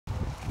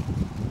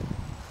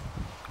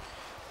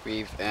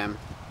We've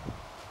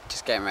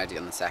just getting ready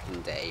on the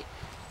second day,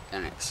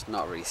 and it's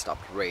not really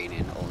stopped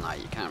raining all night.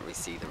 You can't really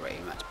see the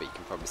rain much, but you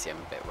can probably see I'm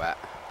a bit wet.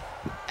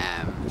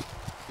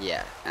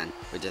 Yeah, and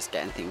we're just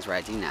getting things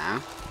ready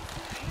now.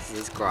 This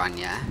is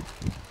Grania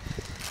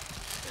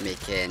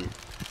making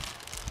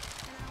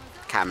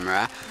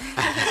camera,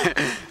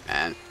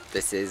 and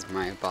this is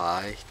my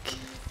bike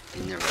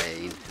in the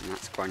rain, and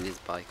that's Grania's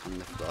bike on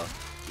the floor,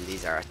 and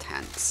these are our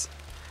tents.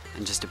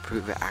 And just to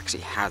prove it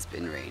actually has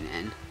been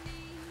raining,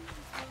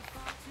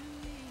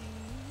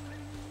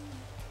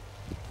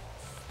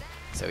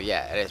 so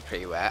yeah, it is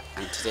pretty wet,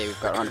 and today we've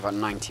got around about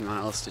 90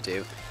 miles to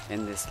do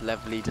in this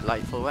lovely,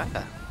 delightful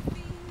weather.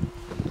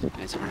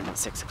 And it's around about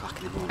 6 o'clock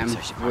in the morning,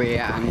 so we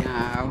are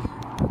now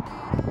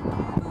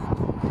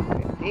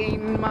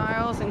 15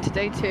 miles into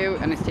day 2,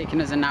 and it's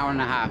taken us an hour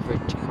and a half,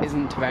 which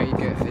isn't very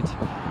good.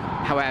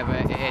 However,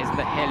 it is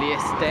the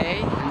hilliest day,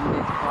 and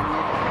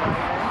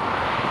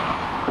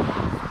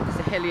it's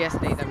the hilliest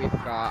day that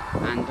we've got,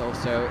 and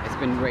also it's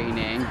been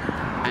raining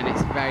and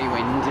it's very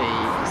windy,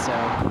 so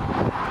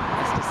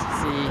let's just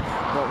see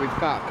what we've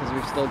got, because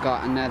we've still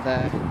got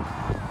another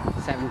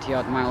 70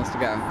 odd miles to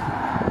go.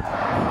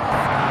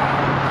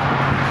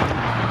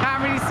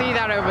 Can't really see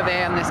that over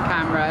there on this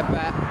camera,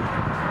 but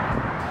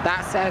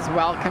that says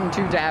welcome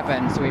to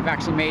Devon, so we've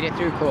actually made it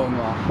through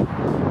Cornwall.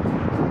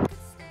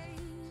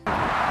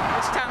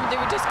 Which town did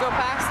we just go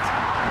past?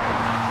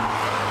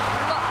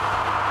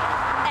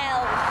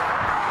 L.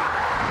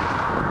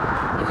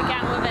 It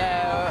began with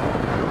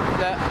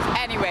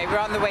Anyway, we're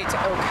on the way to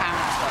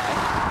Oakhampton,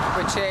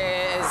 which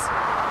is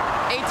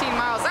 18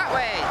 miles that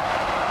way.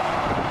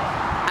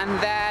 And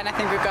then I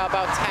think we've got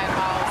about 10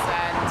 miles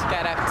then to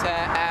get up to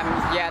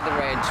the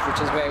Ridge,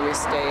 which is where we're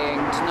staying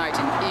tonight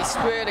in East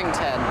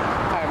Worlington,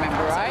 if I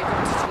remember right.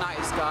 So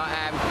tonight has got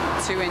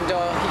 2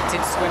 indoor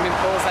heated swimming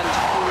pools and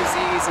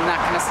jacuzzis and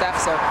that kind of stuff,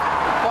 so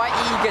we're quite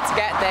eager to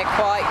get there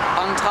quite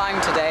on time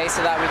today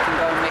so that we can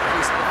go and make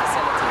use of the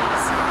facility.